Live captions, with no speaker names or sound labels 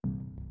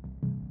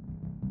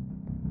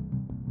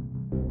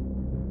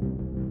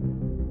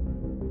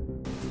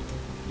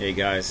Hey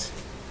guys,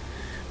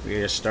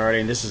 we are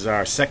starting. This is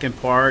our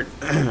second part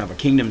of a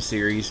kingdom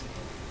series.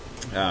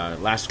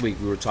 Last week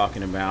we were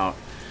talking about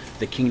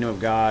the kingdom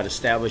of God,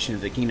 establishing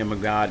that the kingdom of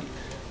God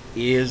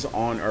is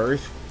on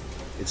earth.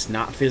 It's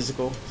not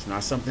physical. It's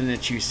not something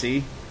that you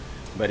see,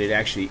 but it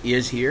actually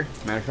is here.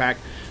 Matter of fact,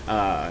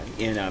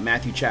 in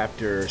Matthew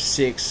chapter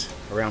 6,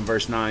 around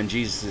verse 9,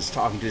 Jesus is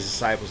talking to his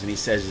disciples and he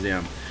says to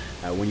them,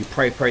 when you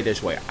pray, pray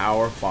this way: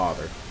 Our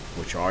Father,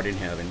 which art in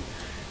heaven,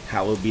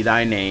 hallowed be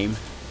thy name.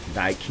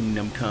 Thy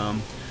kingdom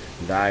come,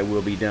 thy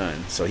will be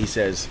done. So he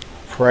says,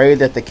 pray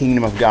that the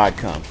kingdom of God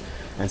come.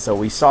 And so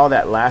we saw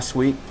that last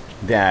week,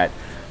 that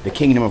the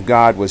kingdom of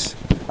God was,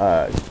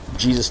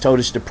 Jesus told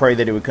us to pray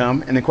that it would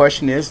come. And the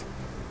question is,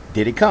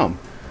 did it come?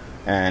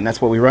 And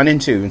that's what we run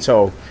into. And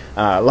so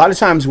a lot of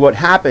times what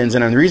happens,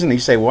 and the reason you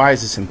say, why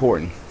is this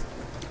important?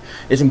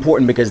 It's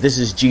important because this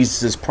is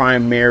Jesus's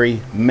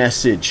primary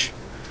message.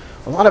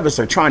 A lot of us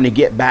are trying to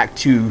get back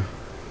to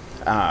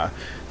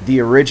the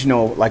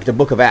original, like the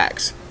book of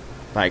Acts,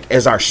 like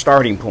as our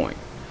starting point.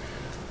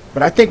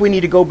 But I think we need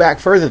to go back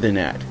further than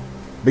that,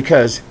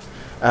 because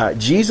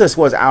Jesus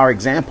was our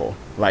example.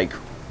 Like,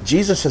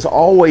 Jesus has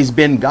always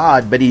been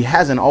God, but he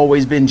hasn't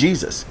always been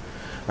Jesus.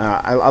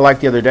 I like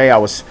the other day I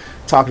was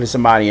talking to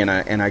somebody and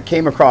I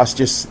came across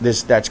just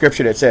that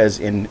scripture that says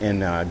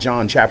in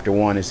John chapter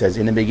 1, it says,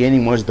 in the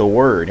beginning was the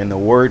Word, and the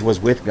Word was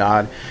with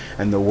God,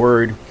 and the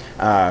Word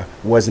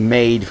was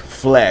made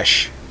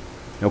flesh.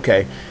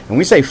 Okay, and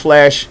we say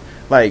flesh,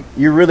 like,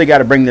 you really got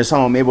to bring this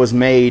home. It was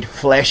made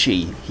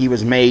fleshy. He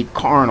was made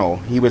carnal.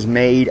 He was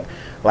made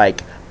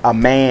like a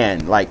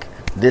man. Like,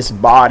 this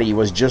body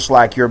was just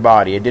like your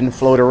body. It didn't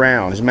float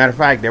around. As a matter of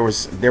fact, there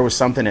was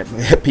something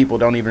that people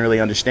don't even really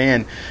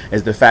understand,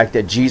 is the fact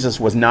that Jesus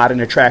was not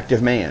an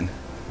attractive man.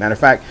 Matter of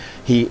fact,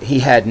 he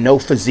had no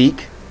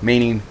physique,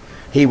 meaning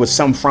he was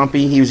some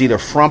frumpy. He was either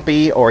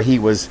frumpy or he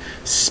was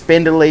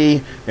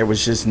spindly. There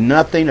was just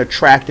nothing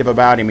attractive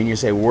about him. And you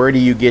say, where do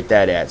you get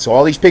that at? So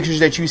all these pictures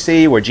that you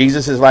see where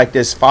Jesus is like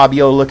this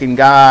Fabio-looking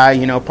guy,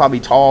 you know,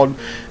 probably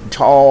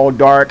tall,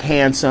 dark,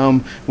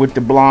 handsome, with the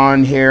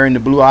blonde hair and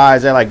the blue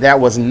eyes, that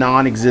was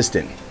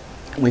non-existent.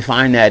 We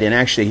find that in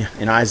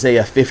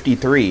Isaiah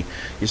 53.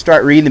 You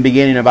start reading the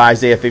beginning of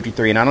Isaiah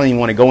 53, and I don't even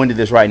want to go into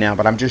this right now,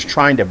 but I'm just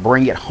trying to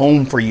bring it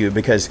home for you,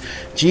 because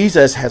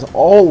Jesus has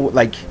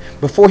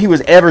before he was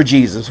ever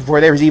Jesus,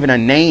 before there was even a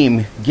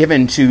name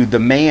given to the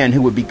man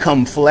who would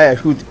become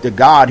flesh, the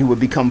God who would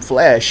become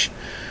flesh,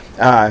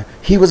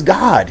 he was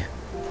God.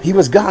 He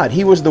was God.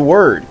 He was the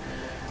Word.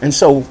 And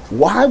so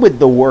why would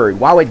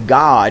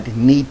God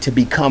need to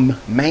become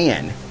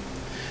man?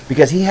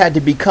 Because he had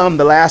to become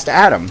the last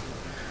Adam.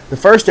 The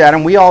first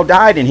Adam, we all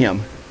died in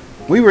him.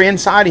 We were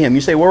inside of him.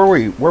 You say, where were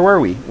we? Where were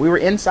we? We were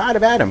inside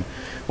of Adam.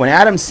 When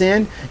Adam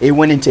sinned, it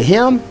went into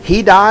him,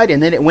 he died,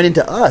 and then it went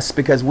into us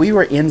because we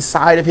were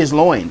inside of his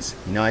loins.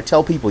 You know, I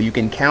tell people, you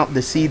can count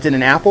the seeds in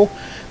an apple,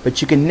 but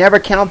you can never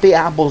count the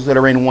apples that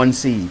are in one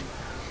seed.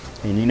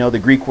 And you know the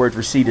Greek word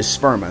for seed is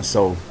sperma,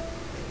 so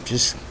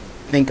just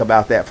think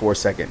about that for a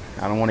second.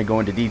 I don't want to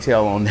go into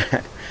detail on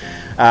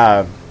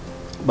that.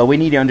 But we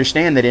need to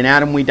understand that in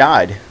Adam we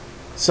died.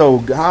 So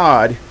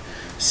God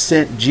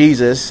sent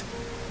Jesus,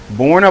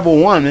 born of a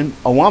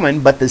woman,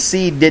 but the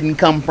seed didn't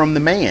come from the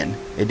man.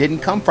 It didn't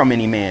come from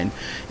any man.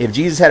 If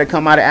Jesus had to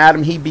come out of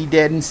Adam, he'd be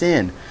dead in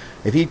sin.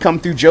 If he'd come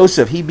through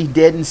Joseph, he'd be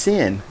dead in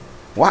sin.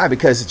 Why?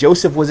 Because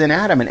Joseph was in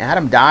Adam, and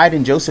Adam died,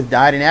 and Joseph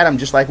died in Adam,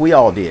 just like we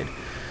all did.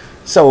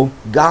 So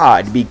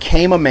God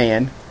became a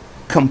man,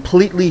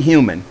 completely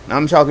human.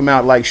 I'm talking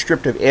about like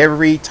stripped of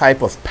every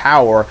type of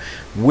power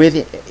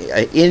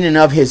in and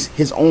of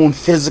his own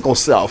physical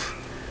self.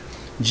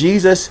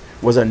 Jesus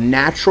was a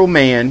natural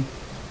man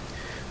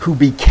who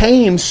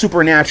became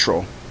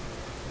supernatural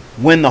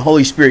when the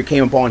Holy Spirit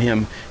came upon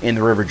him in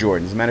the River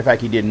Jordan. As a matter of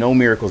fact, he did no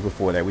miracles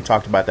before that. We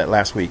talked about that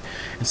last week.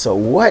 And so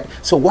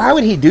why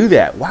would he do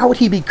that? Why would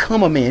he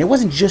become a man? It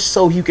wasn't just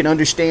so you can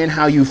understand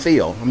how you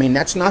feel. I mean,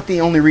 that's not the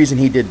only reason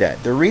he did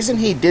that. The reason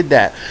he did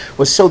that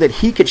was so that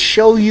he could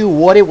show you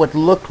what it would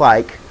look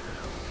like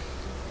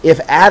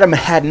if Adam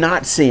had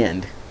not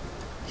sinned.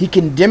 He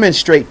can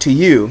demonstrate to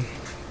you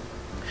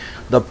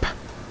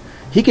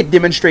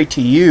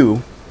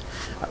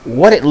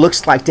what it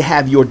looks like to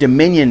have your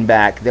dominion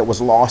back that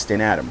was lost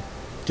in Adam.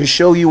 To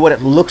show you what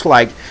it looks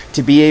like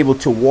to be able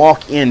to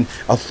walk in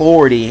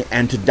authority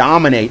and to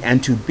dominate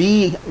and to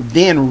be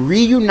then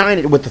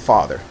reunited with the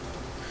Father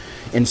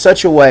in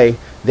such a way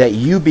that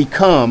you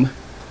become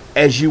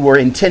as you were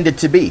intended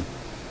to be.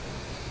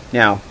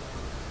 Now,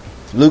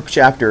 Luke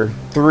chapter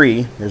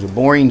 3, there's a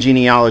boring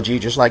genealogy,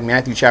 just like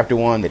Matthew chapter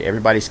 1, that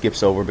everybody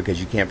skips over because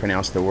you can't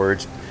pronounce the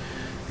words,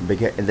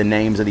 the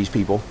names of these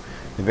people.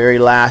 The very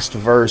last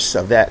verse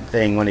of that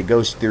thing, when it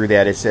goes through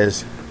that, it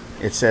says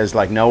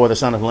like Noah the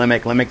son of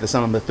Lamech, Lamech the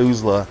son of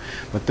Methuselah,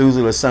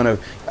 Methuselah the son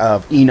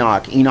of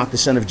Enoch, Enoch the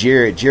son of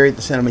Jared, Jared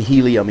the son of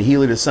Mahalalel,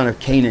 Mahalalel the son of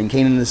Canaan,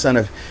 Canaan the son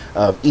of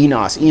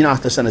Enos,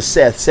 Enoch the son of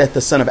Seth, Seth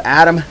the son of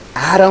Adam,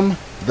 Adam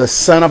the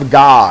son of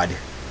God.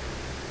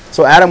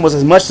 So Adam was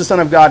as much the son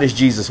of God as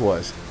Jesus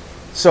was.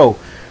 So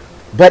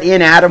But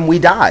in Adam we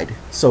died.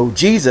 So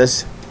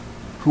Jesus,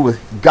 who was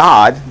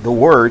God, the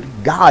Word,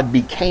 God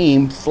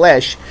became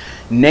flesh,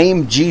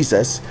 named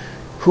Jesus,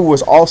 who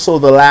was also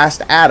the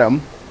last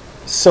Adam,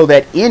 so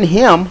that in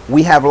him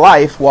we have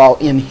life, while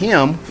in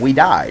him we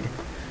died.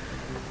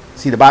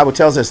 See, the Bible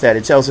tells us that.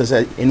 It tells us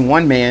that in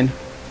one man,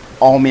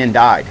 all men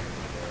died.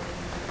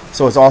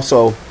 So it's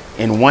also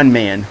in one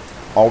man,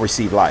 all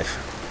receive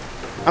life.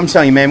 I'm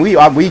telling you, man,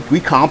 we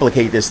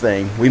complicate this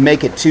thing. We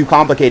make it too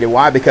complicated.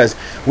 Why? Because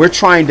we're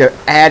trying to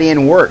add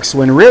in works,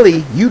 when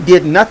really you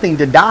did nothing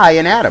to die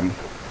in Adam.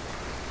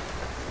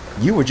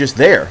 You were just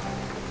there,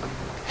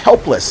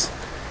 helpless.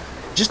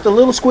 Just a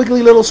little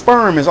squiggly little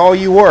sperm is all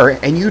you were,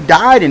 and you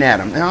died in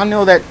Adam. And I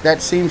know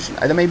that seems,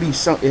 that may be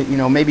some,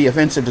 maybe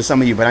offensive to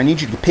some of you, but I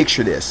need you to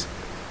picture this.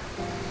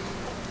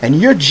 And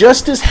you're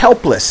just as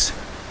helpless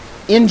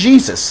in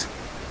Jesus.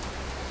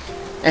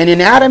 And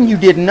in Adam you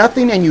did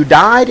nothing and you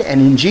died,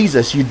 and in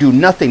Jesus you do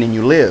nothing and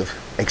you live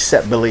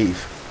except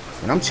believe.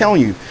 And I'm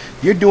telling you,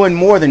 you're doing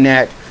more than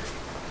that.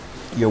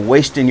 You're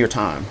wasting your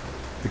time,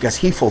 because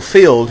he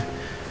fulfilled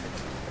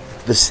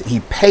this. He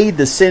paid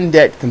the sin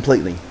debt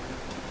completely.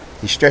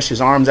 He stretched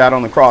his arms out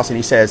on the cross and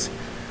he says,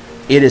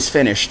 "It is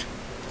finished,"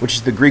 which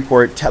is the Greek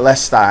word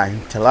telestai.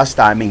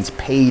 Telestai means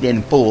paid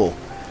in full.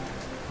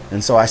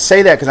 And so I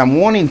say that because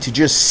I'm wanting to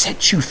just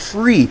set you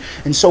free.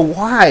 And so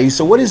why?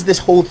 So what is this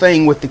whole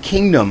thing with the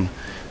kingdom?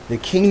 The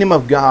kingdom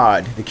of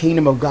God. The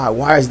kingdom of God.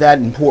 Why is that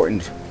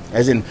important?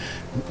 As in,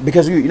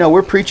 because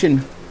we're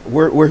preaching,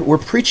 we're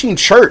preaching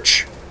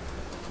church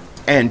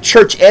and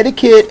church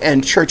etiquette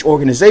and church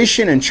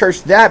organization and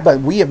church that,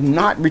 but we have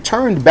not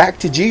returned back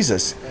to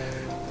Jesus.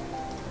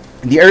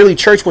 The early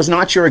church was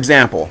not your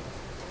example.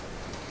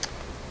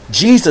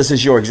 Jesus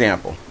is your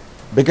example,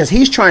 because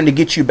he's trying to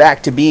get you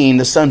back to being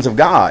the sons of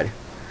God,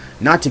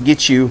 not to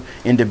get you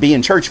into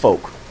being church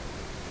folk.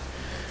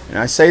 And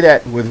I say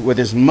that with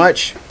as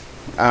much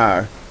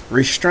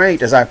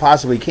restraint as I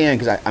possibly can,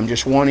 because I'm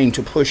just wanting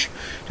to push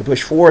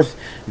forth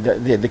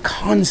the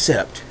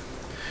concept.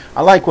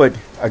 I like what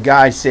a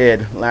guy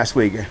said last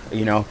week.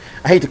 I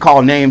hate to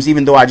call names,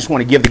 even though I just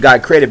want to give the guy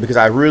credit, because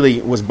I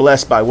really was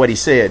blessed by what he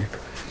said.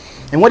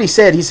 And what he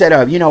said,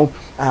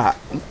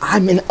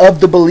 I'm of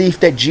the belief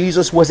that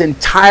Jesus was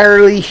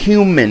entirely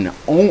human,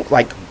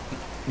 like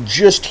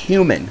just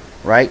human,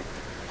 right?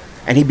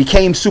 And he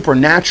became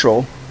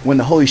supernatural when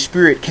the Holy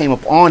Spirit came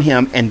upon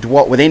him and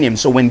dwelt within him.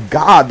 So when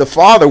God the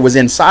Father was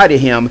inside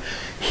of him,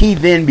 he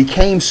then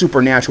became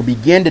supernatural,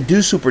 began to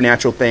do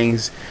supernatural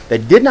things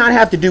that did not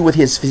have to do with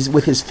his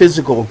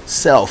physical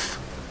self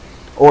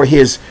or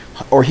his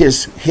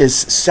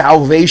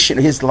salvation,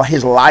 his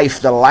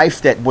life, the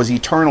life that was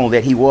eternal,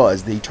 that he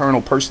was, the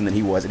eternal person that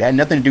he was. It had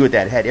nothing to do with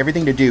that. It had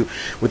everything to do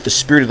with the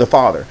Spirit of the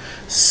Father.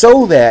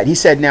 So that, he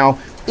said, now,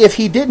 if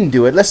he didn't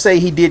do it, let's say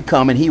he did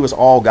come and he was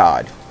all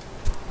God.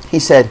 He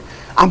said,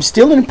 I'm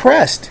still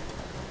impressed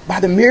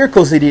by the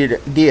miracles that he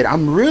did.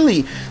 I'm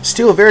really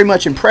still very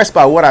much impressed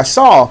by what I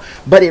saw,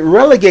 but it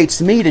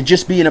relegates me to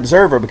just be an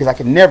observer, because I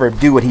could never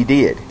do what he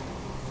did.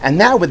 And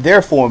that would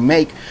therefore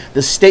make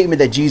the statement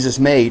that Jesus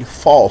made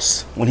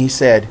false when he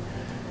said,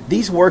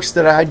 these works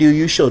that I do,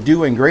 you shall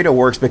do, in greater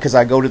works, because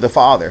I go to the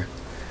Father.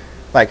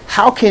 Like,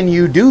 how can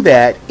you do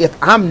that if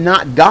I'm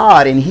not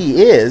God and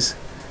he is?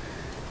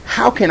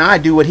 How can I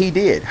do what he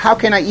did? How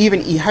can I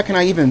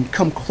even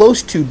come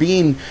close to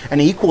being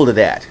an equal to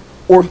that,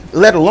 or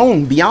let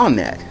alone beyond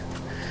that?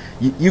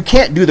 You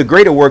can't do the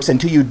greater works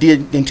until you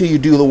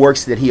do the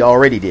works that he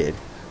already did.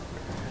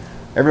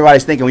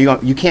 Everybody's thinking,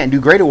 well, you can't do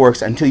greater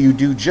works until you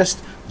do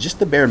just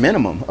the bare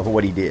minimum of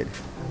what he did.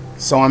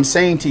 So I'm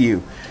saying to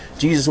you,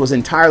 Jesus was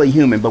entirely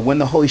human, but when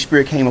the Holy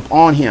Spirit came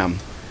upon him,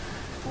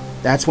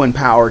 that's when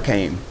power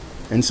came.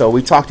 And so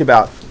we talked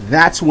about,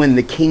 that's when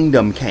the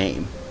kingdom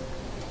came.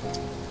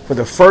 For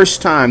the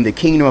first time, the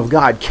kingdom of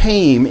God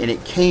came, and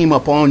it came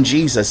upon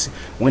Jesus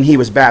when he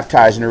was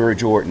baptized in the River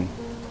Jordan.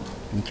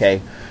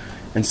 Okay?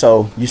 And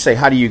so you say,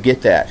 how do you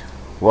get that?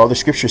 Well, the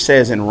scripture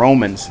says in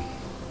Romans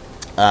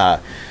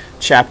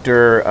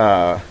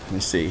chapter,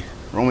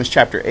 Romans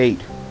chapter 8.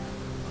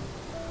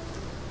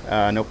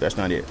 Nope, that's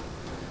not it.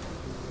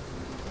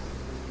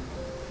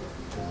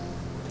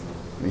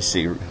 Let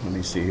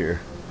me see here.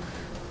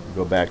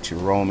 Go back to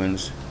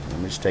Romans.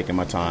 I'm just taking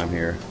my time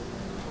here.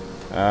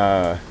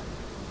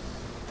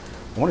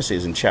 I want to say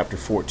it's in chapter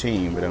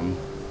 14, but I'm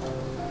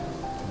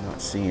not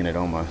seeing it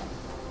on my...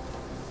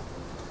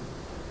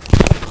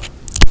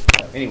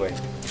 Anyway.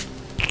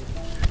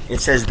 It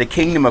says the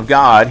kingdom of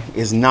God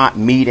is not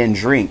meat and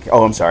drink.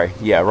 Oh, I'm sorry.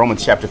 Yeah,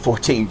 Romans chapter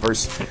 14,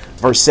 verse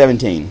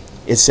 17.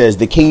 It says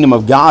the kingdom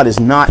of God is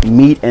not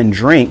meat and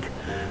drink,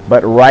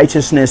 but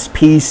righteousness,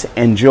 peace,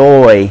 and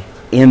joy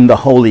in the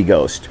Holy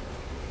Ghost.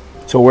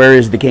 So where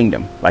is the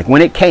kingdom? Like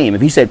when it came,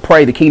 if he said,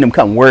 pray the kingdom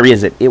come, where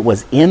is it? It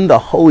was in the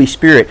Holy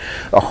Spirit.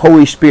 The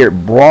Holy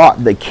Spirit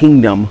brought the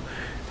kingdom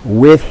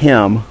with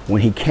him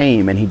when he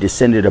came and he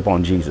descended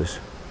upon Jesus.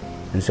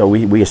 And so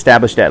we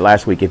established that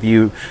last week. If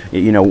you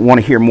want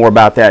to hear more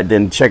about that,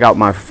 then check out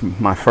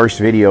my first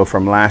video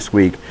from last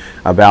week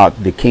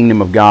about the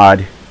kingdom of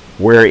God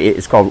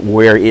It's called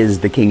Where is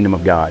the Kingdom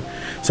of God?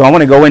 So I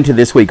want to go into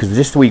this week, because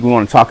this week we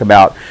want to talk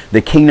about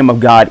the kingdom of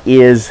God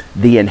is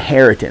the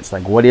inheritance.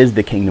 Like, what is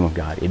the kingdom of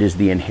God? It is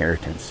the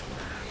inheritance.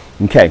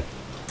 Okay.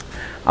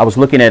 I was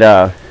looking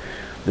at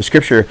the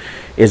scripture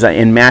is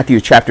in Matthew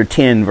chapter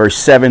 10, verse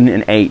 7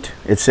 and 8.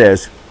 It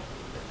says,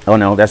 oh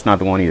no, that's not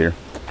the one either.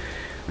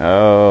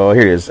 Oh,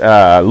 here it is.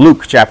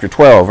 Luke chapter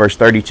 12, verse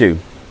 32.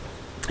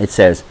 It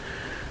says,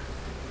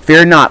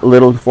 fear not,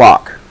 little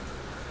flock,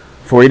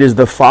 for it is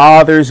the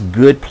Father's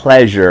good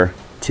pleasure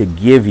to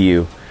give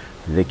you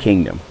the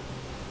kingdom.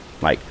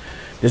 Like,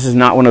 this is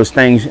not one of those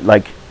things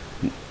like,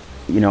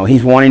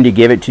 he's wanting to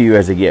give it to you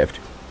as a gift.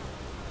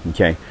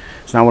 Okay.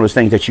 It's not one of those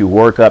things that you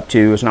work up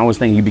to. It's not one of those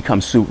things you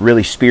become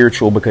really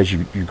spiritual because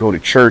you go to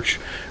church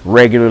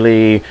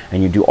regularly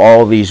and you do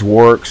all these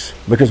works,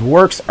 because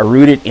works are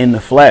rooted in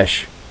the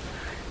flesh.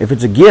 If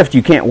it's a gift,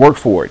 you can't work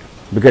for it,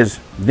 because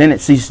then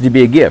it ceases to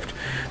be a gift.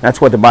 That's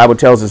what the Bible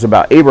tells us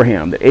about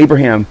Abraham, that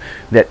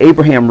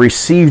Abraham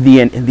received the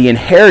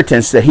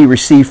inheritance that he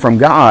received from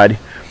God.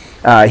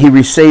 He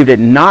received it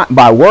not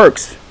by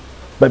works,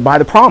 but by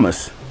the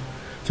promise.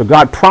 So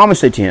God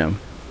promised it to him.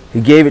 He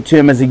gave it to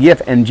him as a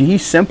gift, and he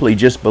simply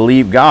just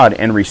believed God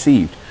and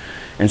received.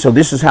 And so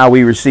this is how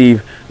we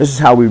receive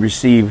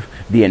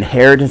the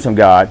inheritance of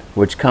God,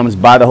 which comes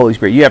by the Holy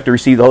Spirit. You have to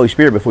receive the Holy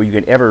Spirit before you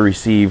can ever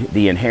receive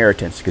the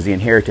inheritance, because the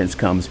inheritance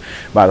comes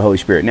by the Holy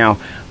Spirit. Now,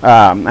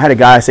 I had a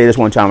guy say this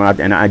one time,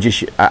 and I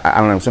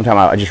don't know, sometimes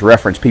I just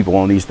reference people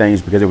on these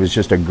things because it was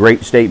just a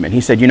great statement.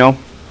 He said,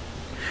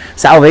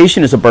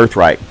 salvation is a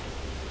birthright.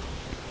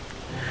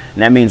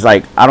 And that means,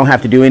 like, I don't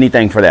have to do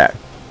anything for that.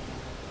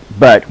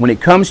 But when it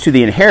comes to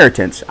the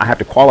inheritance, I have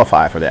to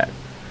qualify for that.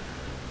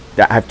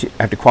 I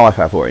have to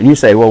qualify for it. And you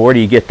say, well, where do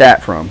you get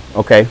that from?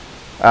 Okay.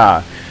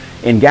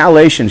 In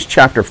Galatians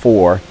chapter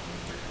 4,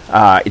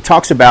 it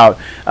talks about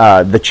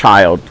the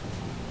child.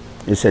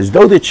 It says,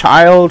 though the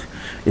child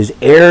is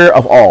heir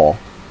of all,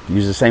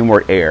 use the same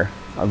word, heir.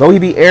 Though he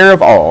be heir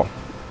of all,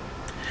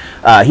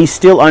 he's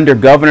still under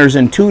governors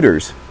and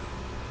tutors.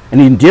 And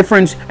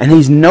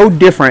he's no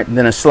different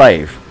than a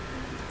slave.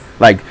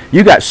 Like,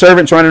 you got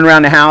servants running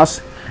around the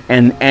house,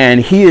 and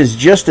he is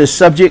just as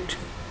subject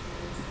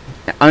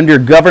under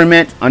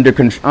government,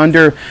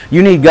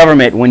 you need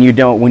government when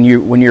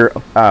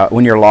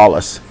you're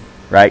lawless,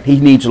 right? He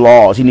needs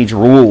laws, he needs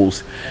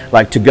rules,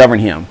 like, to govern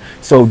him.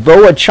 So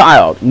though a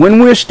child, when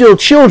we're still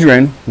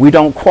children, we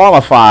don't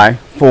qualify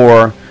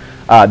for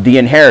the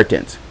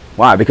inheritance.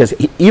 Why? Because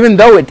even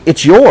though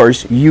it's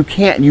yours, you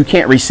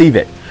can't receive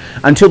it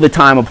until the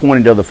time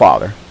appointed of the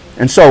Father.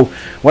 And so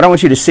what I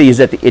want you to see is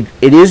that it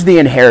is the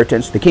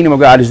inheritance. The kingdom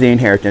of God is the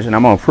inheritance, and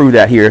I'm going to prove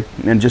that here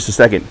in just a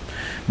second.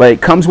 But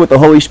it comes with the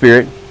Holy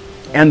Spirit,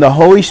 and the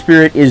Holy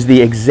Spirit is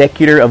the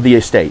executor of the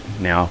estate.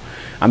 Now,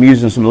 I'm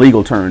using some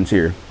legal terms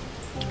here,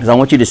 because I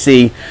want you to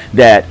see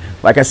that,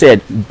 like I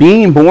said,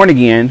 being born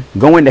again,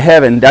 going to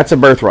heaven, that's a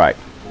birthright.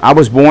 I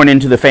was born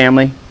into the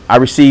family. I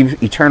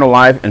received eternal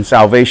life and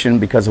salvation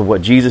because of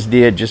what Jesus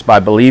did just by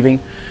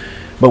believing.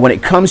 But when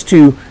it comes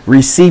to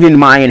receiving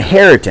my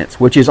inheritance,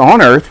 which is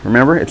on earth,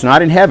 remember, it's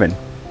not in heaven.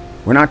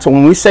 So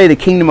when we say the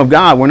kingdom of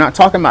God, we're not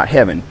talking about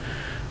heaven.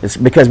 It's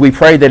because we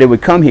prayed that it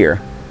would come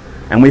here.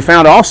 And we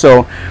found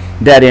also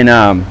that in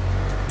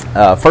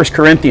 1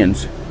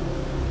 Corinthians,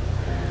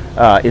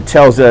 it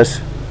tells us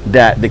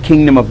that the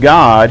kingdom of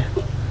God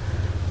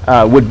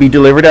would be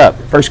delivered up.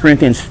 1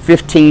 Corinthians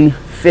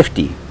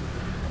 15:50.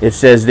 It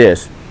says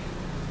this.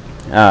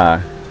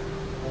 Now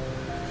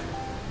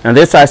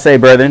this I say,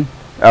 brethren.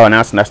 Oh, and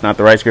that's not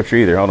the right scripture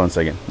either. Hold on a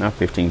second. Not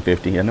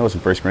 15:50. I know it's in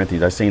 1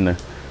 Corinthians. I've seen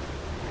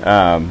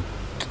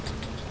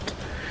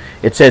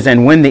it says,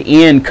 and when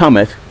the end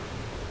cometh,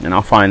 and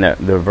I'll find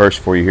the verse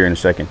for you here in a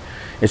second.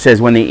 It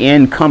says, when the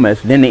end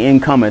cometh, then the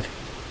end cometh,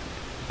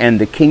 and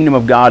the kingdom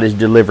of God is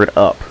delivered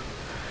up.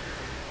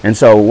 And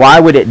so why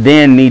would it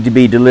then need to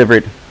be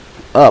delivered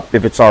up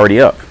if it's already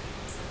up?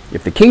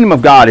 If the kingdom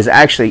of God is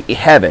actually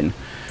heaven,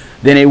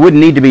 then it wouldn't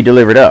need to be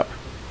delivered up.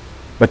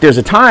 But there's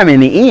a time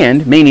in the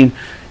end, meaning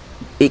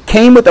it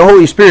came with the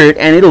Holy Spirit,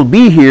 and it'll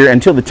be here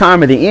until the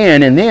time of the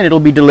end, and then it'll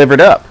be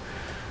delivered up.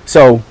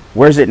 So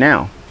where's it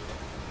now?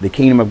 The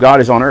kingdom of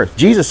God is on earth.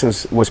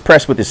 Jesus was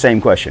pressed with the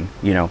same question.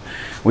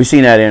 We've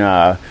seen that in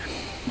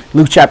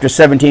Luke chapter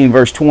 17,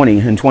 verse 20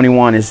 and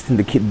 21. Is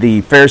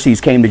the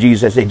Pharisees came to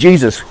Jesus and said,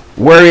 Jesus,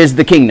 where is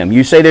the kingdom?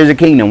 You say there's a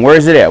kingdom. Where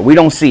is it at? We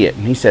don't see it.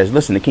 And he says,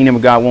 listen, the kingdom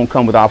of God won't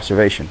come with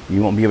observation.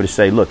 You won't be able to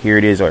say, look, here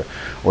it is, or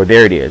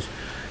there it is.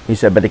 He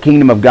said, but the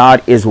kingdom of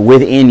God is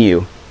within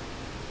you.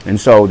 And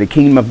so the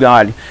kingdom of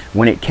God,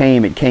 when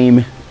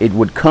it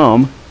would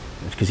come,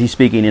 because he's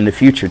speaking in the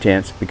future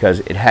tense,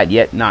 because it had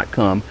yet not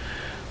come,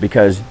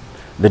 because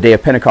the day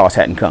of Pentecost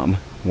hadn't come,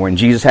 when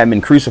Jesus hadn't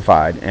been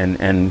crucified.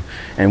 And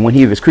when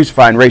he was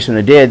crucified and raised from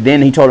the dead,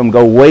 then he told them,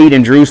 go wait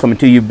in Jerusalem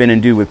until you've been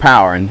endued with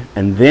power.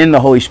 And then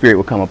the Holy Spirit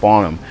will come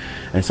upon them.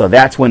 And so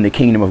that's when the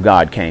kingdom of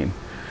God came.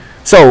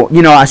 So,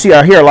 I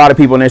hear a lot of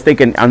people, and they're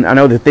thinking, I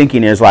know the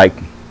thinking is like,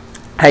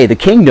 hey, the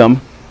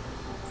kingdom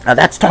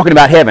That's talking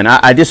about heaven.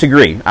 I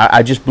disagree.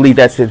 I just believe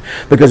that's it.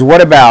 Because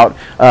what about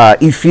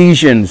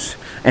Ephesians,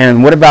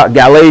 and what about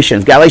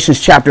Galatians? Galatians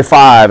chapter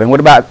 5, and what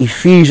about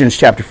Ephesians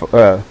chapter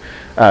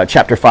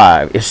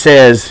 5? It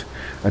says,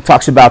 it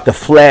talks about the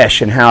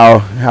flesh and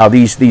how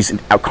these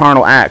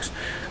carnal acts.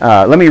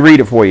 Let me read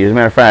it for you. As a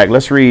matter of fact,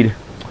 let's read.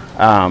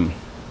 I'm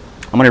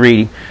going to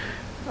read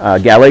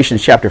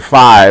Galatians chapter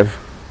 5,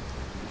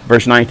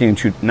 verse 19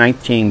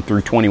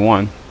 through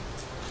 21.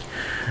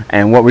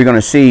 And what we're going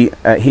to see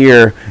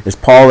here is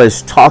Paul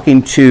is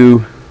talking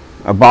to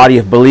a body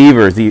of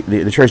believers,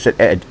 the church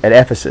at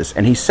Ephesus,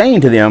 and he's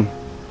saying to them,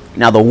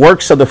 now the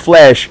works of the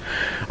flesh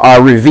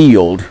are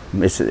revealed.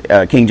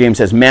 King James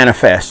says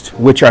manifest,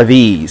 which are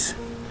these: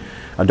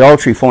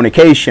 adultery,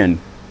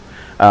 fornication,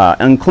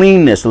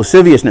 uncleanness,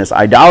 lasciviousness,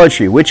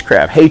 idolatry,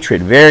 witchcraft,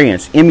 hatred,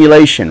 variance,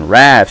 emulation,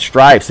 wrath,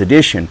 strife,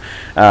 sedition,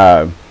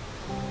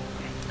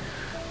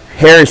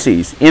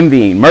 heresies,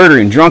 envying,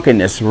 murdering,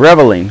 drunkenness,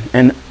 reveling,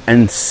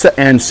 and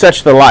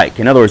such the like.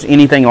 In other words,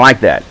 anything like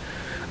that.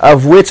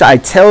 Of which I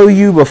tell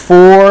you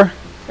before,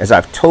 as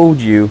I've told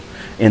you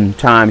in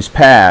times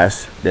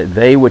past, that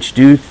they which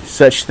do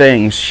such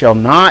things shall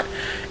not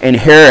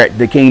inherit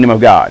the kingdom of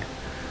God.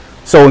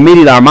 So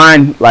immediately our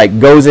mind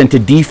goes into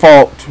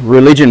default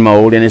religion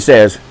mode, and it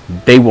says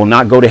they will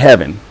not go to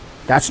heaven.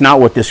 That's not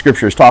what this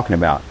scripture is talking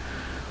about.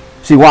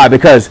 See why?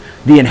 Because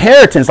the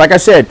inheritance, like I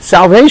said,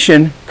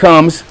 salvation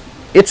comes.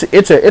 It's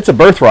a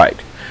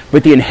birthright,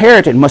 but the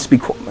inheritance must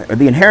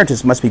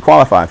be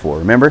qualified for.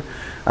 Remember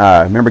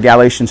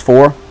Galatians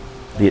 4.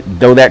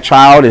 Though that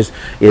child is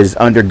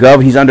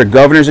under he's under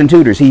governors and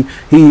tutors.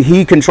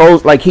 He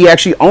controls, he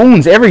actually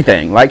owns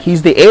everything.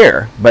 He's the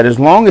heir. But as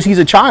long as he's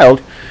a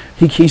child,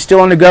 he's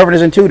still under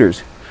governors and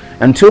tutors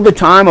until the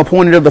time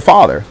appointed of the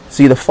father.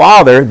 See, the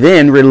father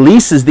then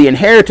releases the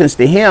inheritance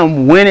to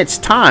him when it's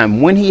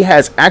time, when he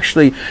has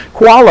actually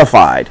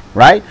qualified,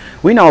 right?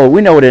 We know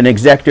what an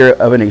executor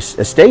of an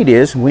estate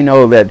is. We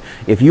know that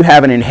if you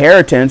have an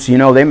inheritance,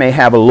 they may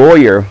have a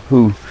lawyer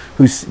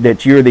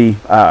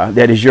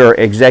that is your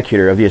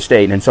executor of the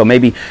estate. And so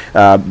maybe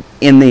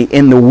in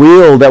the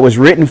will that was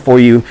written for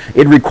you,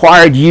 it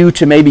required you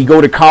to maybe go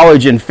to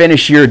college and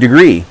finish your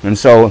degree. And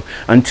so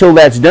until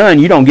that's done,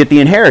 you don't get the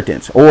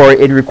inheritance. Or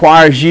it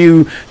requires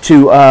you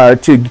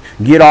to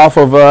get off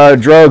of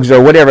drugs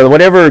or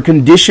whatever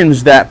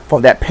conditions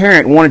that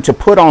parent wanted to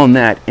put on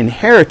that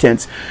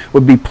inheritance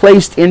would be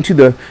placed into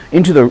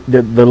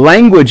the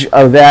language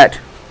of that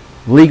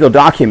legal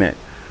document.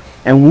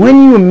 And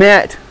when you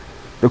met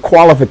the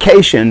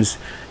qualifications,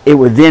 it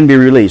would then be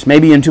released.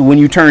 Maybe into when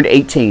you turned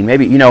 18.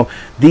 Maybe,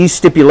 these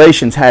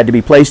stipulations had to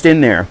be placed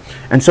in there.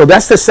 And so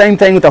that's the same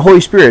thing with the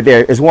Holy Spirit.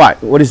 There is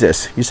what? What is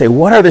this? You say,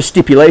 what are the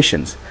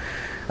stipulations?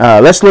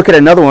 Let's look at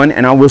another one,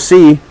 and we'll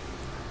see.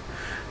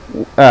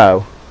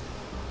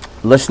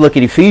 Let's look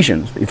at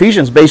Ephesians.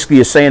 Ephesians basically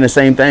is saying the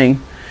same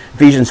thing.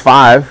 Ephesians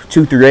 5,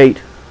 2 through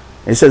 8.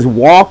 It says,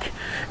 walk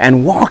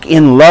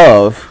in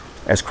love,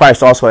 as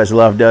Christ also has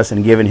loved us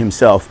and given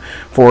himself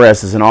for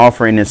us as an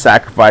offering and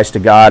sacrifice to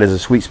God as a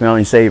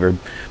sweet-smelling savor.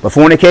 But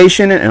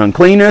fornication and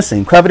uncleanness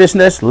and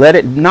covetousness, let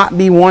it not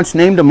be once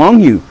named among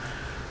you,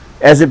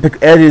 as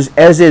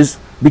is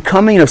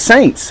becoming of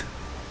saints,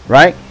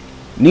 right?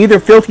 Neither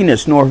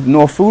filthiness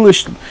nor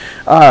foolish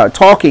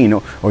talking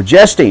or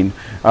jesting,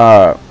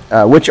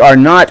 which are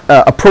not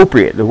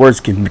appropriate. The word's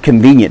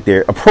convenient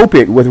there.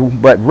 Appropriate,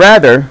 but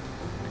rather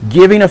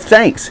giving of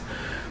thanks.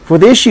 For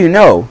this you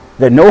know,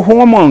 that no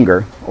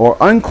whoremonger or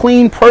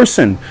unclean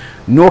person,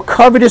 nor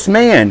covetous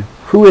man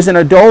who is an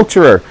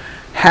adulterer,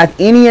 hath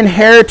any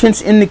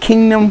inheritance in the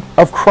kingdom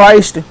of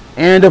Christ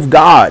and of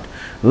God.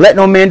 Let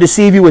no man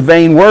deceive you with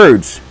vain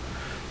words,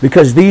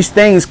 because of these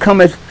things,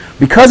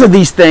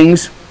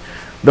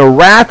 the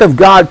wrath of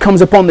God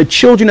comes upon the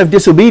children of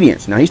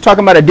disobedience. Now he's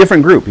talking about a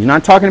different group. He's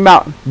not talking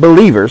about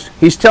believers.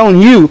 He's telling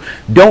you,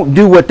 don't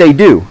do what they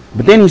do.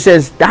 But then he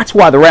says, that's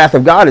why the wrath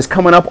of God is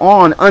coming up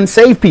on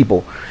unsaved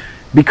people,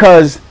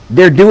 because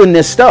they're doing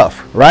this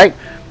stuff, right?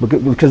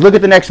 Because look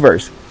at the next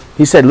verse.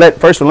 He said,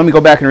 first of all, let me go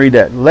back and read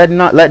that. Let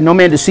no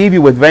man deceive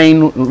you with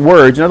vain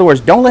words. In other words,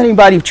 don't let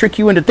anybody trick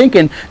you into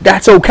thinking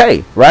that's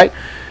okay, right?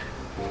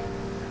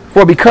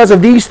 For because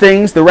of these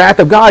things, the wrath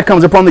of God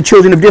comes upon the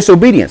children of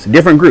disobedience, a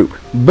different group.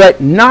 But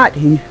be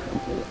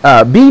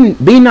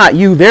not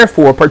you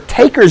therefore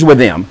partakers with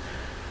them.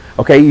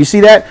 Okay, you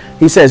see that?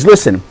 He says,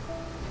 listen,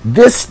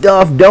 this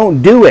stuff,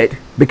 don't do it,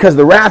 because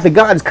the wrath of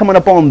God is coming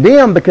up on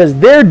them because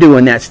they're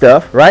doing that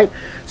stuff, right?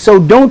 So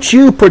don't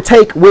you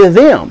partake with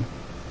them.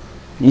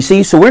 You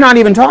see, so we're not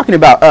even talking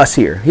about us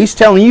here. He's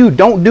telling you,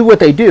 don't do what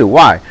they do.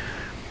 Why?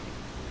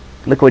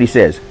 Look what he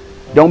says.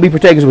 Don't be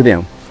partakers with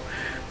them.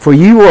 For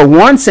you were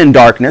once in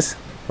darkness,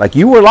 like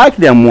you were like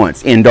them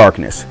once in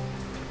darkness.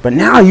 But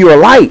now you are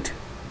light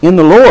in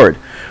the Lord.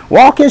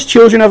 Walk as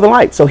children of the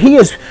light. So he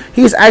is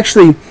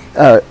actually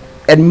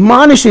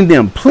admonishing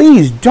them,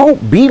 please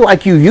don't be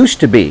like you used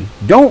to be.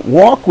 Don't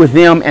walk with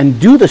them and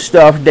do the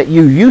stuff that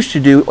you used to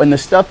do and the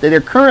stuff that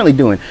they're currently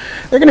doing.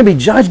 They're going to be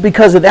judged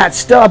because of that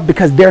stuff,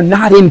 because they're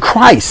not in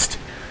Christ.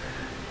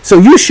 So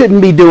you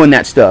shouldn't be doing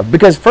that stuff,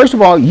 because first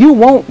of all, you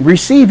won't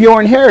receive your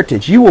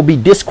inheritance. You will be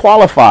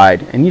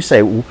disqualified. And you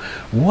say,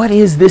 what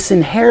is this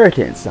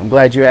inheritance? I'm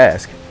glad you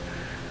asked.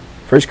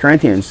 1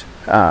 Corinthians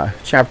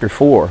chapter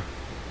 4,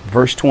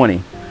 verse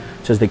 20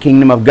 says the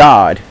kingdom of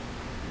God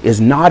is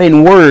not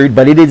in word,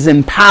 but it is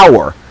in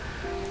power.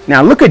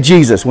 Now look at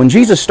Jesus. When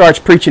Jesus starts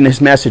preaching this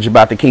message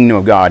about the kingdom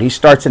of God, he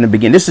starts in the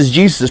beginning. This is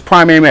Jesus'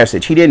 primary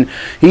message. We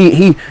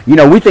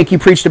think he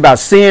preached about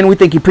sin. We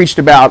think he preached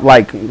about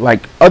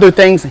like other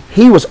things.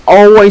 He was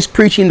always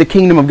preaching the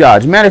kingdom of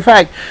God. As a matter of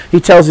fact, he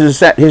tells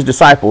his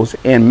disciples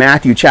in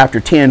Matthew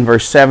chapter 10,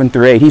 verse 7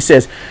 through 8, he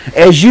says,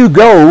 as you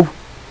go,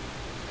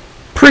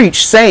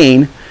 preach,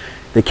 saying,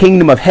 the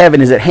kingdom of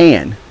heaven is at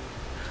hand.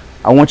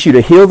 I want you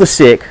to heal the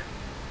sick,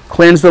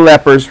 cleanse the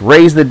lepers,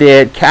 raise the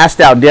dead,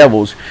 cast out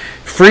devils.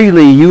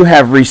 Freely you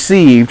have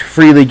received,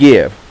 freely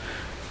give.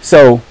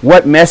 So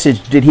what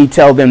message did he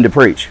tell them to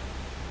preach?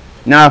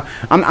 Now,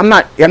 I'm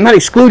not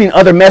excluding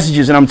other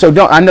messages, and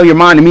I know your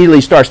mind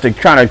immediately starts to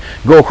kind of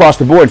go across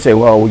the board and say,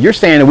 well, you're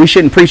saying that we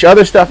shouldn't preach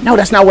other stuff. No,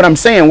 that's not what I'm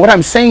saying. What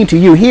I'm saying to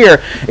you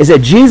here is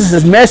that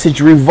Jesus'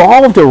 message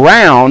revolved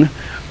around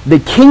the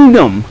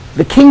kingdom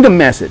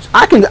message.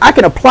 I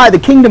can apply the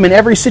kingdom in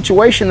every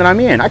situation that I'm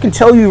in. I can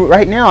tell you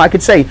right now, I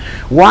could say,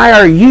 why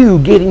are you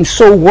getting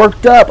so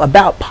worked up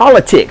about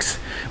politics?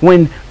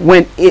 When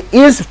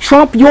is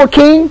Trump your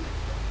king?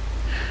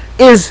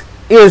 Is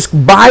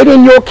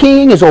Biden your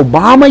king? Is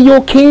Obama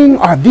your king?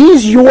 Are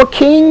these your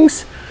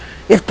kings?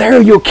 If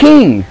they're your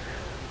king,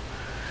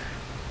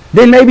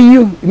 then maybe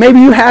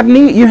you have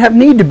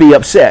need to be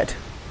upset.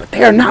 But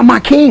they are not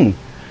my king.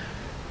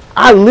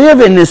 I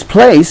live in this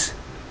place,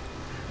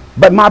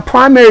 but my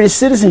primary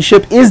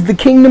citizenship is the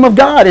kingdom of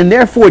God, and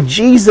therefore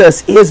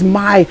Jesus is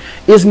my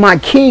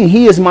king.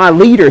 He is my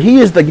leader. He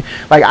is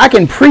I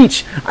can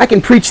preach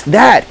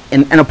that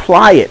and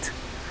apply it.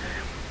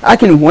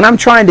 When I'm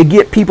trying to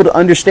get people to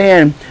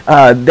understand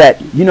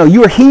that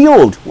you're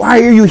healed. Why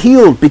are you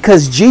healed?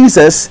 Because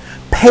Jesus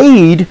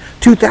paid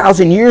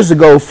 2,000 years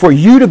ago for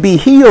you to be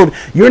healed.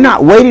 You're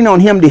not waiting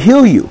on him to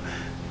heal you.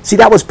 See,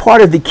 that was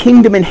part of the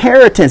kingdom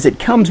inheritance. It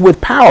comes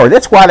with power.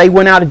 That's why they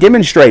went out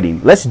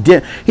demonstrating.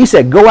 He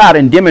said, go out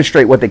and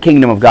demonstrate what the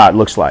kingdom of God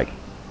looks like.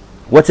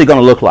 What's it going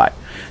to look like?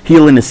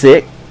 Healing the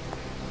sick,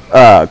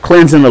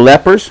 cleansing the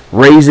lepers,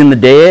 raising the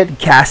dead,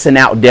 casting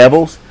out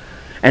devils,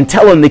 and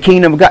telling the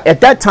kingdom of God.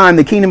 At that time,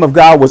 the kingdom of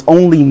God was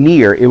only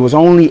near. It was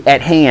only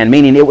at hand,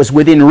 meaning it was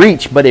within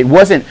reach, but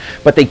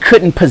they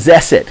couldn't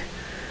possess it.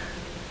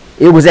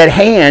 It was at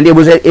hand. It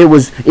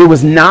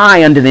was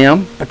nigh unto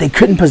them, but they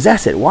couldn't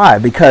possess it. Why?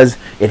 Because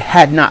it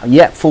had not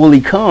yet fully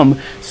come,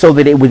 so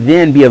that it would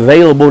then be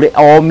available to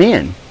all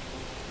men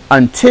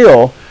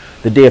until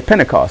the day of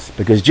Pentecost.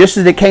 Because just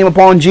as it came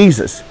upon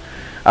Jesus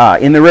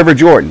in the river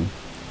Jordan,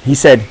 he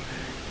said,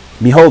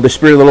 behold, the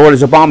Spirit of the Lord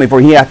is upon me,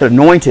 for he hath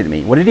anointed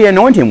me. What did he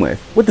anoint him with?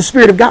 With the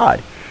Spirit of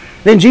God.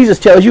 Then Jesus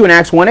tells you in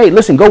Acts 1:8,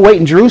 listen, go wait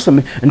in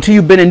Jerusalem until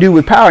you've been endued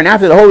with power, and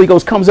after the Holy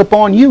Ghost comes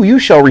upon you, you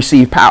shall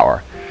receive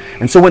power.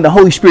 And so when the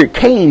Holy Spirit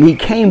came, he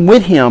came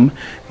with him,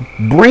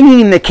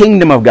 bringing the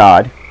kingdom of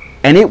God,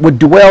 and it would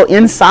dwell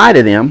inside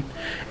of them,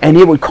 and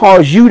it would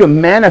cause you to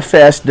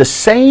manifest the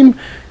same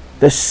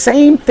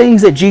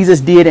things that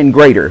Jesus did and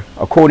greater,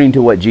 according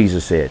to what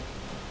Jesus said.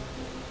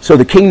 So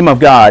the kingdom of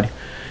God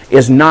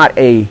is not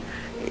an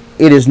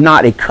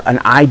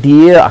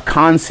idea, a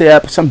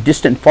concept, some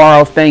distant,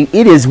 far off thing.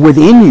 It is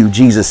within you,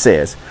 Jesus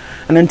says.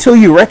 And until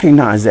you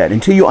recognize that,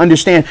 until you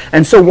understand.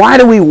 And so why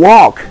do we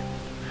walk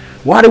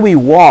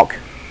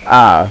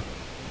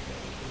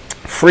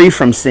free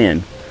from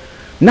sin?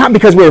 Not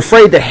because we're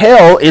afraid that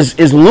hell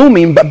is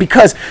looming, but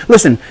because,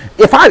 listen,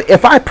 if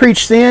I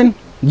preach sin,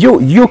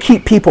 you'll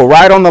keep people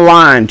right on the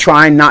line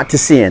trying not to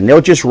sin.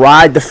 They'll just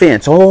ride the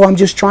fence. Oh, I'm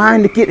just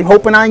trying to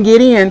hoping I can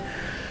get in.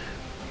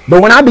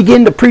 But when I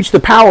begin to preach the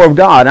power of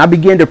God, and I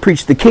begin to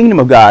preach the kingdom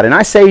of God, and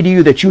I say to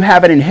you that you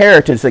have an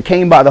inheritance that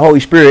came by the Holy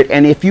Spirit,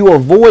 and if you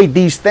avoid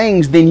these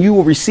things, then you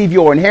will receive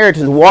your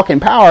inheritance and walk in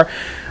power.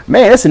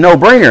 Man, it's a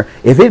no-brainer.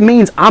 If it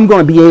means I'm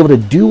going to be able to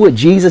do what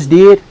Jesus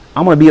did,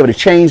 I'm going to be able to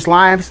change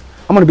lives,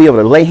 I'm going to be able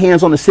to lay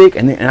hands on the sick,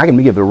 and I can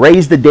be able to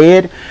raise the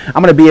dead,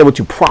 I'm going to be able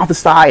to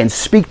prophesy and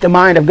speak the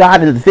mind of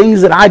God, and the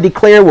things that I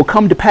declare will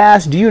come to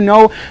pass. Do you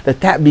know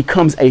that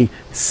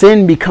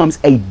sin becomes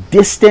a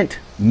distant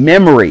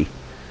memory?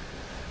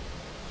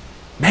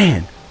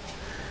 Man,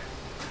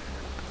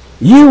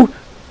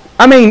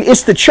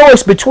 it's the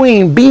choice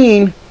between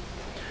being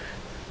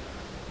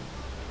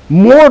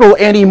mortal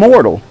and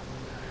immortal.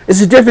 It's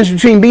the difference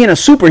between being a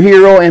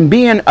superhero and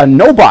being a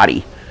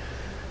nobody.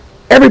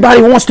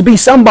 Everybody wants to be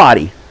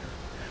somebody.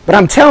 But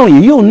I'm telling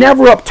you, you'll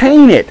never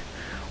obtain it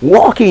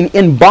walking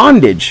in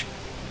bondage.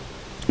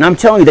 And I'm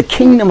telling you, the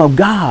kingdom of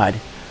God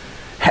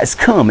has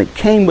come. It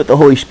came with the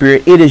Holy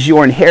Spirit. It is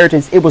your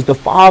inheritance. It was the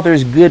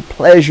Father's good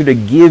pleasure to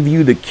give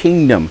you the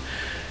kingdom.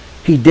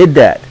 He did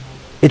that.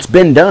 It's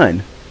been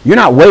done. You're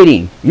not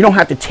waiting. You don't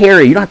have to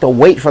tarry. You don't have to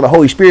wait for the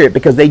Holy Spirit,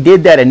 because they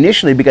did that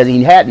initially because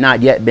he had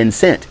not yet been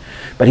sent.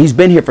 But he's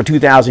been here for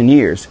 2,000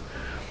 years.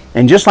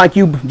 And just like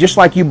you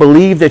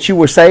believe that you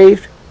were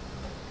saved,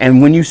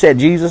 and when you said,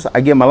 Jesus,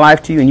 I give my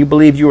life to you, and you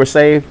believe you were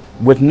saved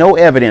with no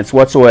evidence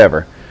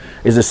whatsoever,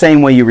 is the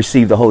same way you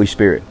receive the Holy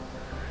Spirit.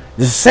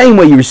 It's the same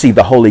way you receive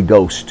the Holy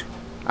Ghost.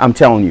 I'm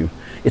telling you,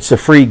 it's a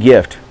free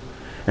gift.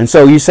 And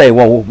so you say,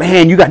 well,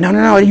 man, you got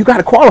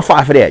to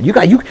qualify for that. You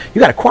got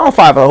to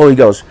qualify for the Holy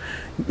Ghost.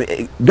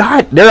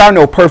 God, there are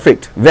no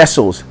perfect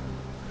vessels.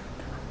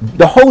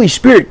 The Holy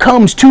Spirit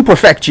comes to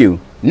perfect you,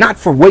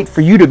 not wait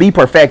for you to be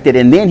perfected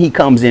and then he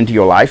comes into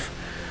your life.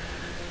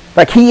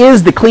 Like, he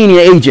is the cleaning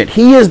agent.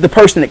 He is the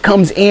person that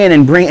comes in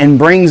and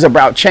brings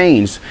about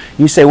change.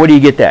 You say, where do you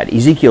get that?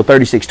 Ezekiel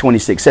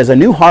 36:26 says, a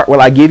new heart will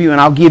I give you, and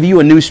I'll give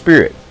you a new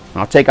spirit.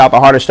 I'll take out the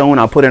heart of stone,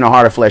 I'll put in a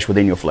heart of flesh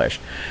within your flesh.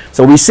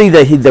 So we see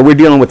that we're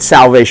dealing with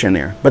salvation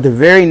there. But the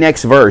very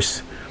next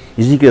verse,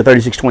 Ezekiel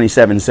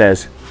 36:27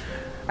 says,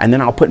 and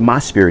then I'll put my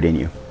spirit in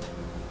you.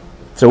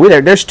 So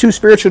there's two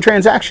spiritual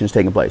transactions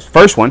taking place.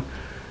 First one,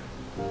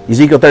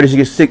 Ezekiel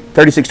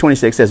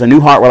 36:26 says, a new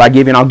heart will I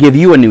give you, and I'll give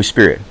you a new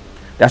spirit.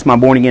 That's my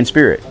born again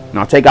spirit. And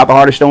I'll take out the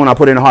heart of stone, I'll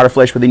put in a heart of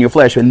flesh within your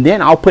flesh, and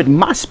then I'll put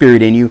my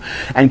spirit in you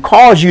and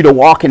cause you to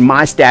walk in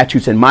my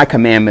statutes and my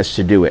commandments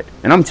to do it.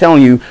 And I'm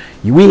telling you,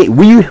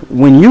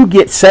 when you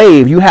get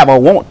saved, you have a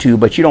want to,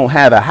 but you don't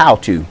have a how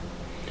to.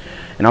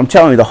 And I'm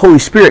telling you, the Holy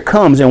Spirit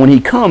comes, and when he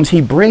comes, he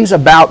brings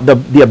about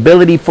the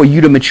ability for you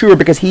to mature,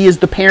 because he is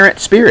the parent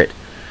spirit.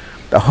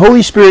 The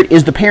Holy Spirit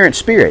is the parent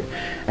spirit.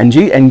 And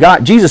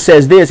Jesus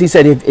says this. He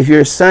said, if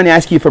your son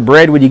asks you for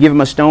bread, would you give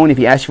him a stone? If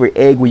he asks you for an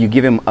egg, will you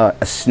give him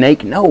a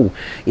snake? No.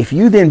 If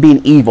you then,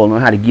 being evil, know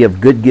how to give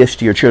good gifts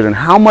to your children,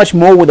 how much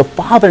more will the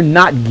Father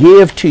not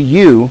give to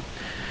you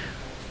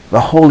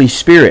the Holy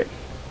Spirit?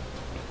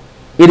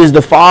 It is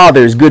the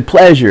Father's good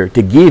pleasure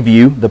to give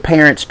you the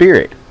parent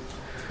spirit.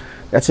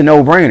 That's a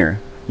no-brainer.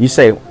 You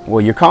say,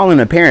 well, you're calling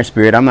it a parent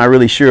spirit. I'm not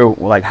really sure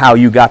like how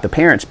you got the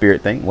parent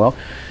spirit thing. Well,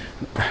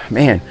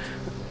 man,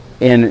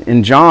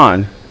 in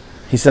John,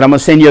 he said, I'm going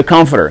to send you a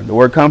comforter. The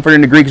word comforter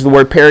in the Greek is the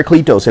word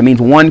parakletos. It means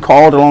one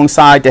called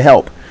alongside to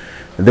help.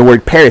 The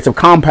word it's a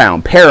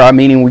compound. Para,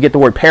 meaning we get the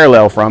word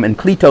parallel from, and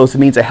kletos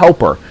means a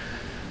helper.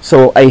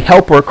 So a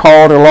helper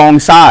called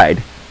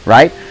alongside,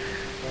 right?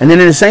 And then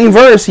in the same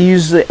verse, he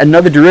uses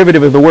another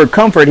derivative of the word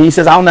comfort. And he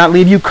says, I'll not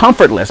leave you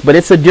comfortless. But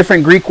it's a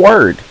different Greek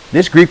word.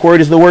 This Greek word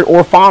is the word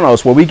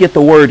orphanos, where we get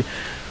the word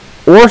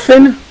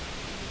orphan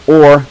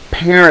or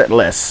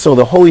parentless. So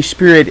the Holy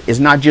Spirit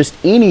is not just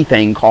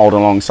anything called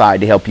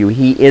alongside to help you.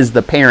 He is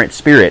the parent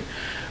spirit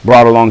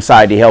brought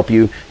alongside to help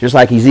you. Just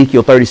like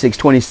Ezekiel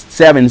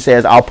 36:27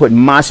 says, I'll put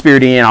my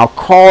spirit in, I'll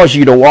cause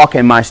you to walk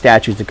in my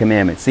statutes and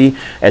commandments. See,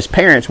 as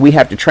parents, we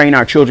have to train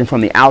our children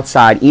from the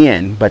outside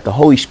in, but the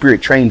Holy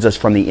Spirit trains us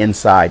from the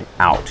inside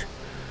out.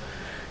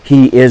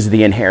 He is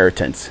the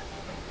inheritance.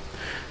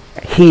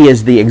 He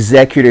is the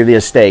executor of the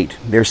estate.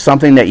 There's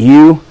something that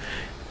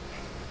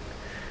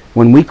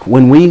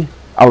when we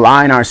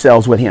align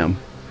ourselves with him,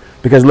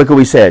 because look what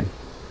we said.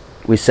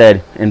 We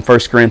said in 1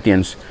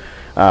 Corinthians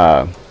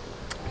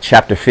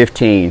chapter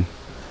 15,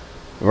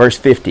 verse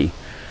 50,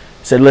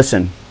 said,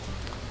 listen,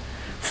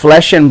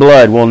 flesh and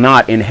blood will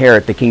not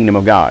inherit the kingdom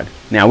of God.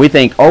 Now we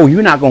think, oh,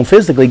 you're not going to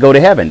physically go to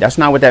heaven. That's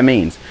not what that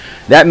means.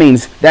 That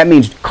means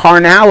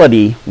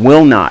carnality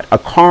will not. A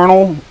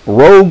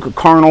rogue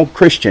carnal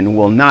Christian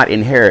will not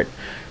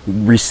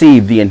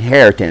receive the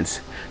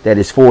inheritance that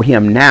is for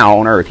him now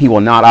on earth. He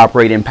will not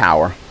operate in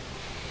power.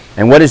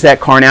 And what does that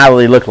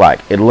carnality look like?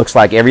 It looks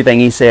like everything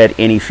he said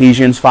in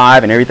Ephesians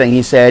 5 and everything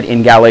he said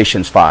in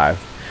Galatians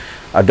 5.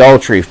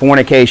 Adultery,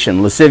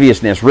 fornication,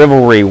 lasciviousness,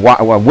 rivalry,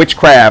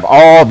 witchcraft,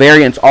 all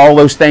variants, all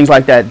those things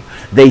like that.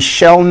 They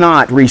shall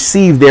not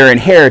receive their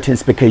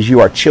inheritance because you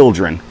are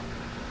children.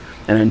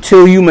 And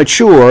until you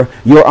mature,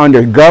 you're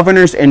under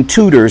governors and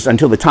tutors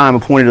until the time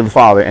appointed of the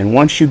Father. And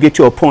once you get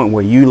to a point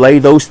where you lay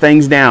those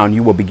things down,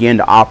 you will begin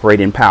to operate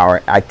in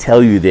power. I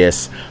tell you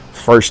this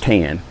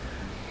firsthand.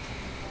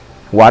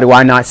 Why do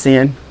I not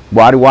sin?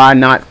 Why do I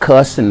not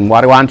cuss? And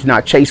why do I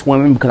not chase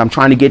women? Because I'm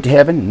trying to get to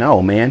heaven?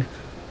 No, man.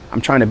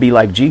 I'm trying to be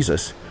like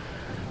Jesus.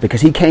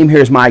 Because he came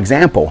here as my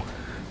example.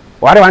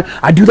 Why do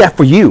I do that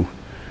for you?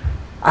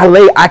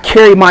 I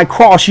carry my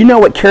cross. You know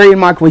what carrying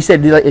my cross, he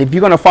said, if you're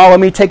going to follow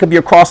me, take up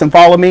your cross and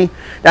follow me.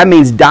 That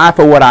means die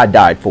for what I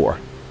died for.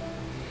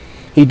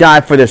 He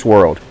died for this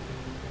world.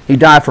 He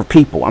died for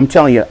people. I'm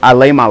telling you, I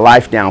lay my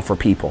life down for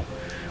people.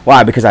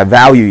 Why? Because I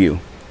value you.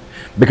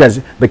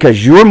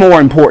 Because you're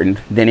more important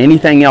than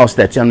anything else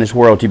that's in this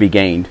world to be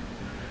gained.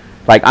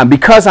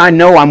 Because I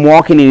know I'm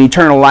walking in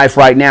eternal life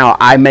right now,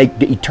 I make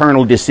the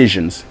eternal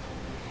decisions.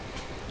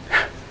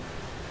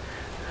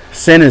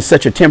 Sin is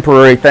such a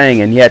temporary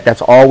thing, and yet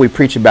that's all we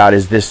preach about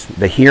is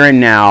the here and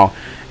now,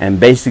 and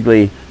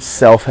basically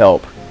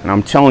self-help. And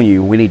I'm telling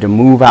you, we need to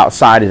move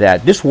outside of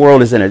that. This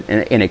world is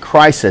in a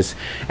crisis,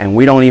 and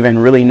we don't even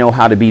really know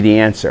how to be the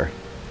answer.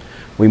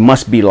 We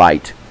must be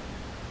light.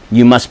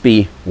 You must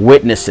be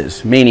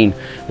witnesses, meaning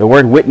the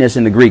word witness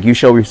in the Greek,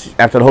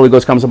 after the Holy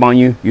Ghost comes upon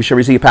you, you shall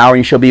receive power and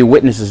you shall be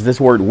witnesses.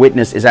 This word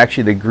witness is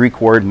actually the Greek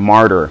word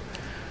martyr,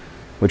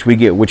 which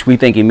we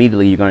think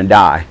immediately you're going to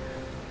die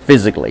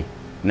physically.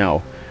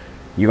 No,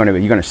 you're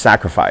gonna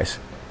sacrifice.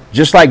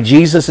 Just like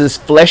Jesus's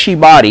fleshy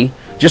body,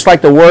 just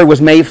like the Word was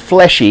made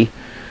fleshy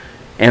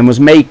and was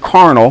made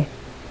carnal.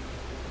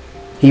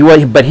 He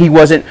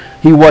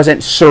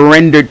wasn't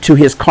surrendered to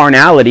his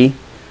carnality.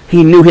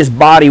 He knew his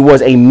body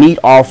was a meat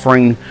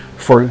offering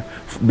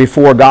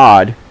before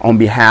God on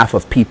behalf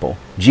of people.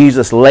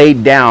 Jesus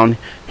laid down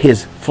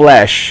his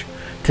flesh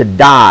to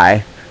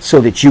die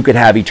so that you could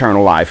have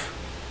eternal life.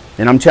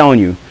 And I'm telling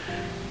you,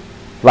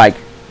 like,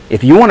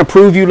 if you want to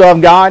prove you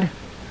love God,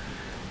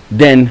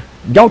 then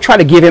don't try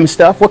to give him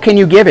stuff. What can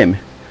you give him?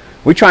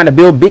 We're trying to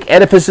build big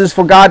edifices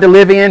for God to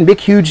live in, big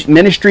huge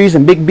ministries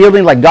and big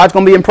buildings, like God's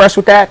going to be impressed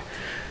with that.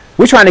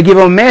 We're trying to give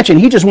him a mansion.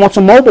 He just wants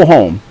a mobile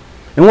home.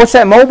 And what's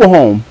that mobile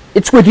home?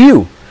 It's with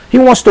you. He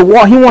wants to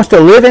walk. He wants to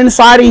live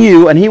inside of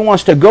you, and he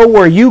wants to go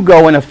where you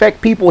go and affect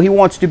people. He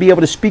wants to be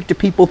able to speak to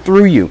people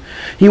through you.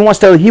 He wants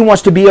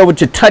to be able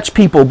to touch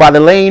people by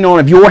the laying on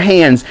of your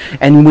hands.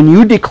 And when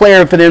you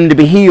declare for them to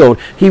be healed,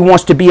 he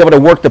wants to be able to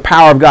work the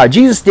power of God.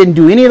 Jesus didn't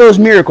do any of those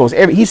miracles.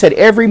 He said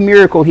every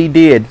miracle he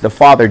did, the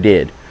Father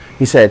did.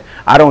 He said,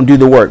 I don't do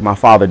the work. My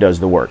Father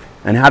does the work.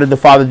 And how did the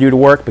Father do the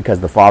work?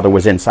 Because the Father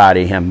was inside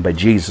of him, but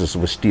Jesus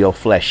was still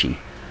fleshy.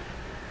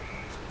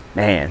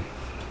 Man.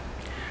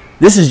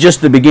 This is just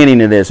the beginning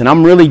of this, and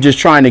I'm really just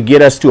trying to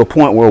get us to a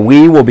point where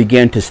we will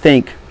begin to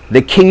think the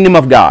kingdom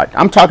of God.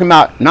 I'm talking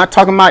about, not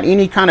talking about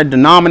any kind of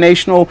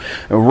denominational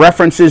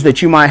references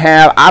that you might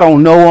have. I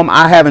don't know them.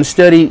 I haven't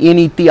studied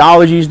any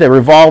theologies that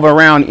revolve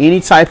around any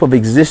type of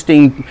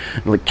existing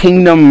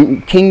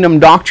kingdom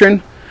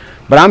doctrine.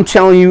 But I'm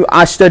telling you,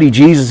 I study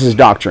Jesus'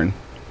 doctrine.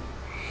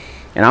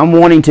 And I'm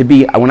wanting to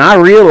be, when I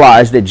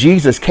realized that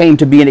Jesus came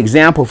to be an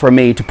example for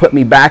me, to put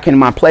me back in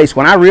my place,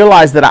 when I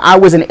realized that I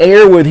was an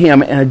heir with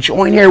him and a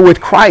joint heir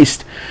with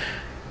Christ,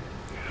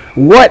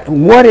 how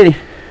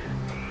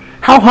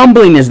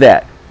humbling is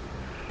that?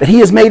 That he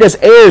has made us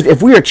heirs.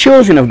 If we are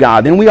children of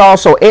God, then we are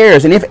also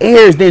heirs. And if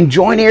heirs, then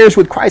joint heirs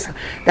with Christ.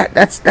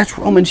 That's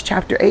Romans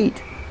chapter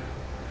 8.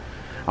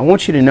 I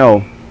want you to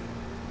know,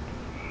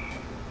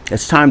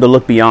 it's time to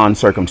look beyond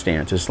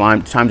circumstance. It's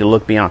time to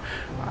look beyond.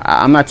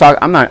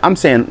 I'm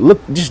saying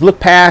look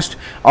past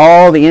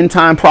all the end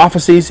time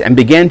prophecies and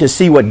begin to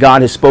see what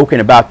God has spoken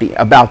about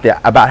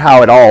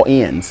how it all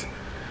ends.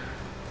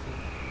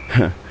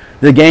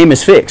 The game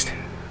is fixed.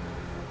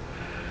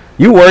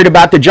 You worried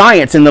about the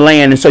giants in the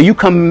land, and so you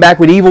come back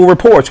with evil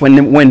reports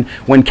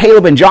when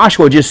Caleb and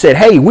Joshua just said,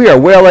 "Hey, we are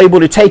well able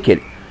to take it,"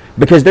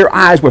 because their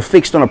eyes were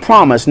fixed on a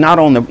promise, not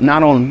on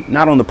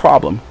the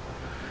problem.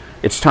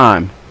 It's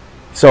time.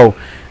 So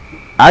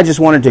I just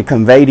wanted to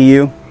convey to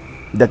you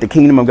that the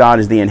kingdom of God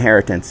is the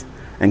inheritance,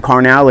 and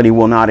carnality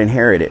will not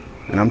inherit it.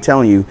 And I'm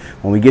telling you,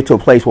 when we get to a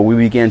place where we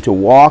begin to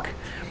walk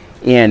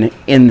in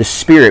the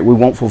Spirit, we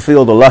won't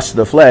fulfill the lust of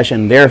the flesh,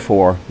 and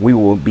therefore we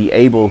will be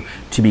able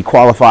to be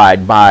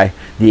qualified by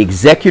the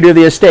executor of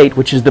the estate,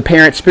 which is the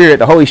parent Spirit.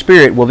 The Holy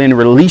Spirit will then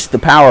release the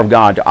power of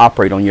God to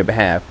operate on your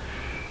behalf.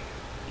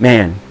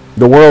 Man,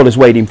 the world is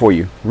waiting for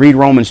you. Read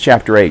Romans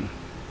chapter 8.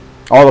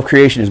 All of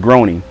creation is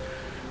groaning,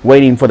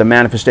 waiting for the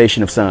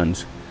manifestation of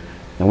sons.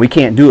 And we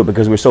can't do it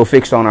because we're so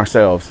fixed on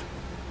ourselves.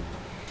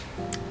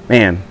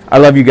 Man, I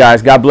love you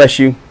guys. God bless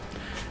you.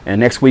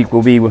 And next week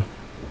we'll be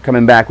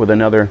coming back with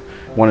another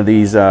one of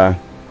these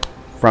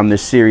from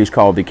this series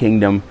called The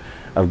Kingdom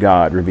of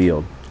God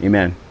Revealed.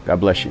 Amen.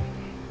 God bless you.